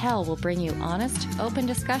John Kell will bring you honest, open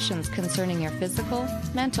discussions concerning your physical,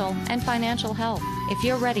 mental, and financial health. If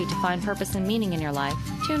you're ready to find purpose and meaning in your life,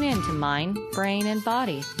 tune in to Mind, Brain, and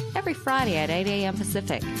Body every Friday at 8 a.m.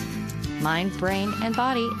 Pacific. Mind, Brain, and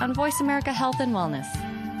Body on Voice America Health and Wellness.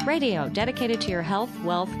 Radio dedicated to your health,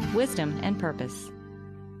 wealth, wisdom, and purpose.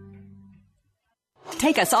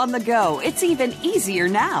 Take us on the go. It's even easier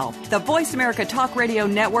now. The Voice America Talk Radio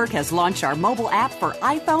Network has launched our mobile app for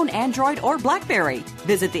iPhone, Android, or BlackBerry.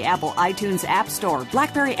 Visit the Apple iTunes App Store,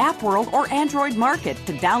 BlackBerry App World, or Android Market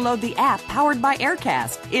to download the app powered by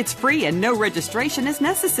Aircast. It's free and no registration is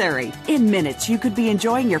necessary. In minutes, you could be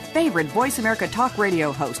enjoying your favorite Voice America Talk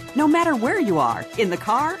Radio host, no matter where you are, in the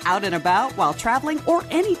car, out and about, while traveling, or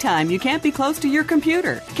anytime you can't be close to your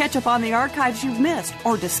computer. Catch up on the archives you've missed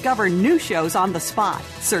or discover new shows on the spot.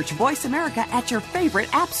 Search Voice America at your favorite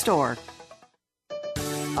app store.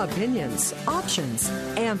 Opinions, options,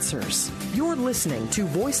 answers. You're listening to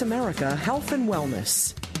Voice America Health and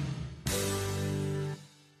Wellness.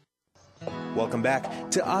 Welcome back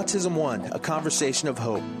to Autism One, a conversation of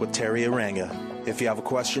hope with Terry Aranga. If you have a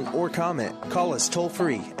question or comment, call us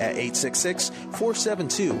toll-free at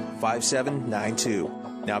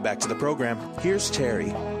 866-472-5792. Now back to the program. Here's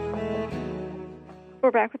Terry. We're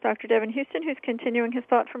back with Dr. Devin Houston, who's continuing his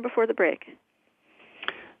thought from before the break.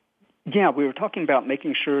 Yeah, we were talking about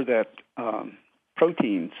making sure that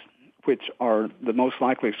proteins, which are the most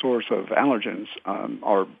likely source of allergens,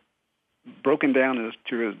 are broken down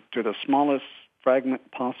to the smallest fragment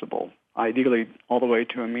possible, ideally all the way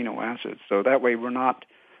to amino acids. So that way we're not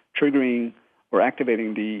triggering or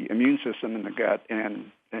activating the immune system in the gut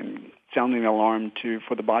and sounding the alarm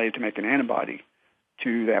for the body to make an antibody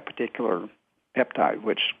to that particular peptide,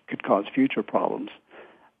 which could cause future problems.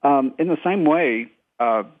 In the same way,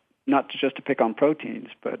 not just to pick on proteins,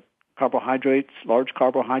 but carbohydrates, large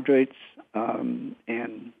carbohydrates, and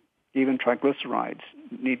even triglycerides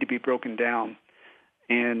need to be broken down,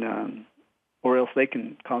 and or else they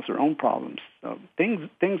can cause their own problems. So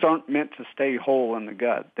things aren't meant to stay whole in the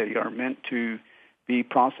gut. They are meant to be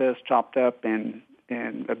processed, chopped up, and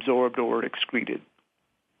absorbed or excreted.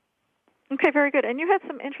 Okay, very good. And you had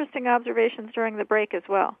some interesting observations during the break as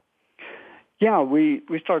well. Yeah, we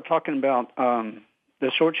started talking about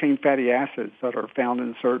the short-chain fatty acids that are found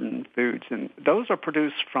in certain foods, and those are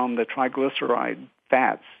produced from the triglyceride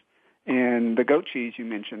fats. And the goat cheese you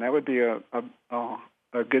mentioned, that would be a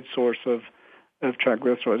good source of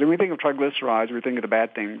triglycerides. And we think of triglycerides, we think of the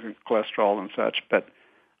bad things, cholesterol and such, but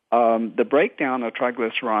the breakdown of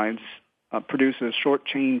triglycerides produces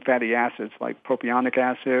short-chain fatty acids like propionic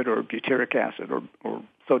acid or butyric acid or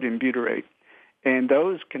sodium butyrate. And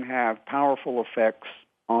those can have powerful effects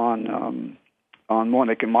on one.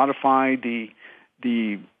 They can modify the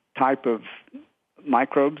type of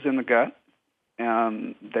microbes in the gut.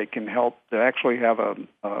 They can help. They actually have an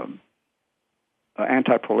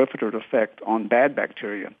anti-proliferative effect on bad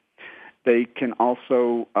bacteria. They can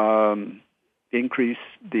also increase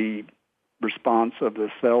the response of the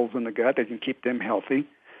cells in the gut. They can keep them healthy.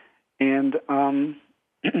 And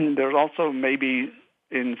there's also maybe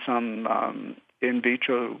in some in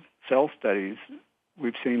vitro cell studies,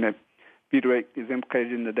 we've seen that butyrate is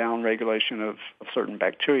implicated in the downregulation of certain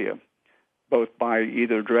bacteria, both by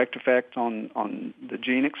either direct effect on the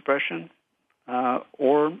gene expression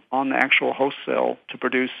or on the actual host cell to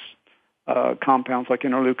produce compounds like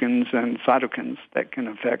interleukins and cytokines that can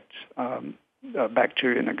affect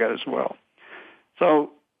bacteria in the gut as well. So,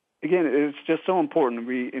 again, it's just so important.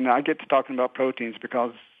 I get to talking about proteins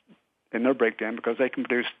because in their breakdown because they can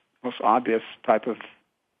produce most obvious type of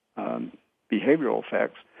behavioral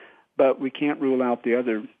effects, but we can't rule out the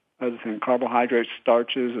other thing, carbohydrates,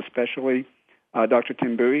 starches especially. Dr.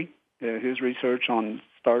 Tim Bowie, his research on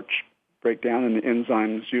starch breakdown and the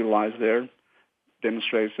enzymes utilized there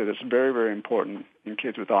demonstrates that it's very, very important in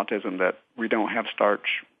kids with autism that we don't have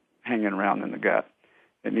starch hanging around in the gut.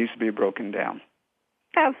 It needs to be broken down.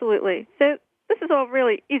 Absolutely. So this is all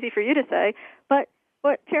really easy for you to say, but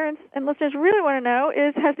what parents and listeners really want to know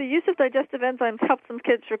is, has the use of digestive enzymes helped some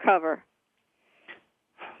kids recover?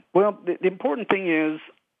 Well, the important thing is,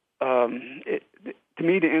 to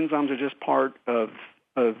me, the enzymes are just part of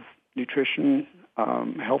nutrition,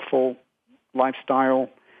 healthful lifestyle,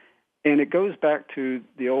 and it goes back to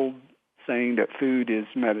the old saying that food is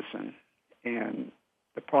medicine, and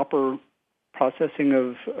the proper processing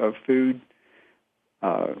of food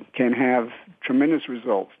can have tremendous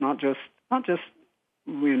results, not just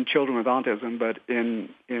in children with autism, but in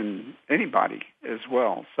anybody as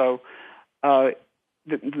well. So the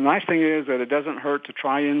nice thing is that it doesn't hurt to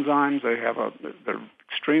try enzymes. They're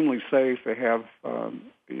extremely safe. They have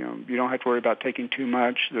you don't have to worry about taking too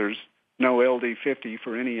much. There's no LD50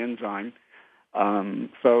 for any enzyme.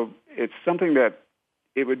 So it's something that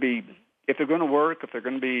it would be, if they're going to work, if they're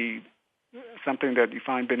going to be something that you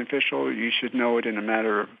find beneficial, you should know it in a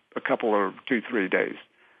matter of a couple or 2-3 days.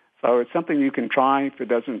 So it's something you can try. If it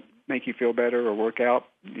doesn't make you feel better or work out,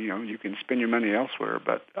 you can spend your money elsewhere,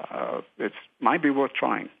 but it might be worth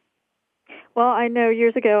trying. Well, I know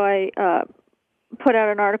years ago I put out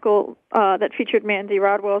an article that featured Mandy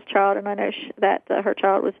Rodwell's child, and I know that her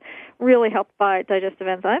child was really helped by digestive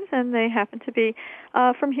enzymes, and they happen to be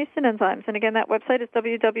from Houston Enzymes. And again, that website is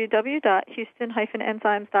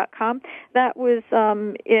www.houston-enzymes.com. That was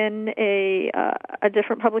in a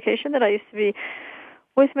different publication that I used to be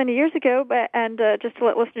with many years ago, and just to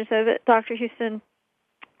let listeners know that Dr. Houston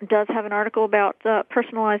does have an article about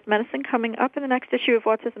personalized medicine coming up in the next issue of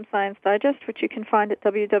Autism Science Digest, which you can find at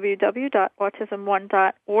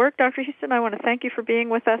www.autism1.org. Dr. Houston, I want to thank you for being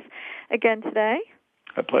with us again today.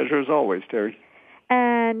 A pleasure as always, Terry.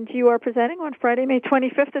 And you are presenting on Friday, May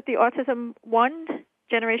 25th at the Autism One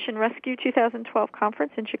Generation Rescue 2012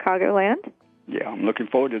 conference in Chicagoland. Yeah, I'm looking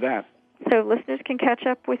forward to that. So listeners can catch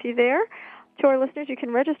up with you there. To our listeners, you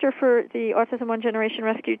can register for the Autism One Generation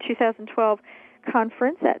Rescue 2012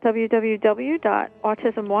 conference at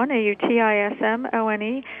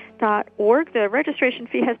www.autismone.org. The registration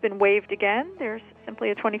fee has been waived again. There's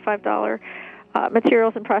simply a $25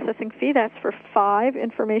 materials and processing fee. That's for 5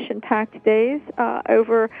 information-packed days,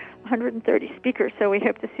 over 130 speakers, so we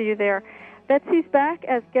hope to see you there. Betsy's back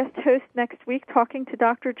as guest host next week, talking to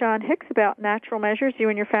Dr. John Hicks about natural measures you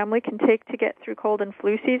and your family can take to get through cold and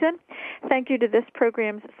flu season. Thank you to this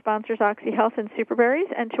program's sponsors, OxyHealth and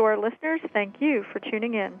Superberries, and to our listeners, thank you for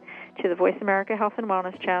tuning in to the Voice America Health and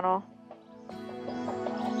Wellness channel.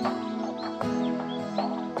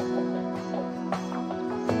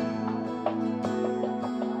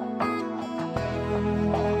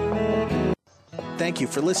 Thank you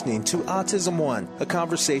for listening to Autism One, a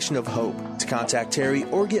conversation of hope. To contact Terry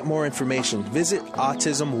or get more information, visit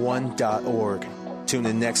autism1.org. Tune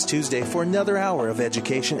in next Tuesday for another hour of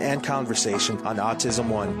education and conversation on Autism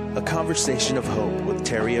One, a conversation of hope with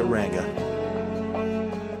Terry Aranga.